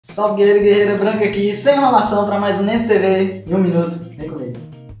Salve, guerreiro e guerreira branca aqui, sem enrolação, para mais um NenseTV em 1 minuto. Vem comigo.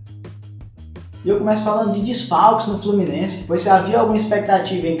 E eu começo falando de desfalques no Fluminense, pois se havia alguma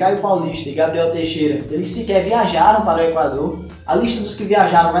expectativa em Caio Paulista e Gabriel Teixeira, eles sequer viajaram para o Equador. A lista dos que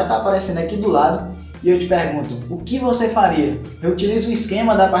viajaram vai estar aparecendo aqui do lado. E eu te pergunto, o que você faria? Reutiliza o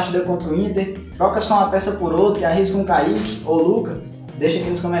esquema da partida contra o Inter, troca só uma peça por outra e arrisca um Kaique ou Luca? Deixa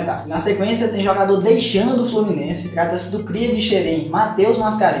aqui nos comentários. Na sequência tem jogador deixando o Fluminense, trata-se do cria de Xerém, Matheus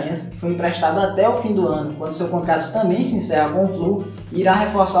Mascarenhas, que foi emprestado até o fim do ano, quando seu contrato também se encerra com o Flu, e irá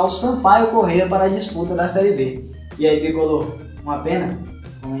reforçar o Sampaio Corrêa para a disputa da Série B. E aí, tricolor, uma pena?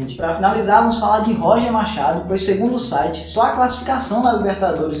 Comente. Para finalizar, vamos falar de Rogério Machado, pois segundo o site, só a classificação na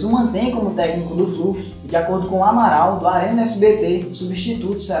Libertadores o mantém como técnico do Flu, e de acordo com o Amaral, do Arena SBT, o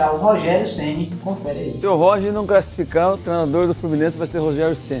substituto será o Rogério Ceni. Confere aí. Se o Rogério não classificar, o treinador do Fluminense vai ser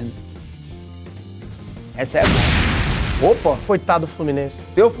Rogério Ceni. Essa é boa. Opa, coitado do Fluminense.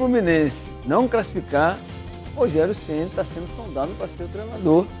 Se o Fluminense não classificar, Rogério Ceni está sendo sondado para ser o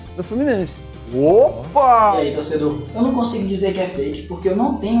treinador do Fluminense. Opa! E aí, torcedor? Eu não consigo dizer que é fake, porque eu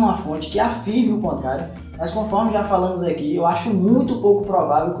não tenho uma fonte que afirme o contrário, mas conforme já falamos aqui, eu acho muito pouco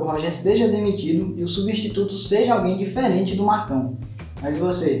provável que o Rogério seja demitido e o substituto seja alguém diferente do Marcão. Mas e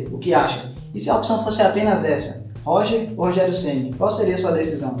você, o que acha? E se a opção fosse apenas essa, Roger ou Rogério Ceni, qual seria a sua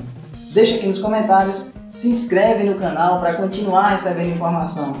decisão? Deixa aqui nos comentários, se inscreve no canal para continuar recebendo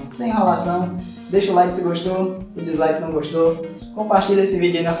informação sem enrolação, deixa o like se gostou, o dislike se não gostou, compartilha esse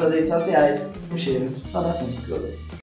vídeo aí nas suas redes sociais. Um cheiro, saudações tricolores.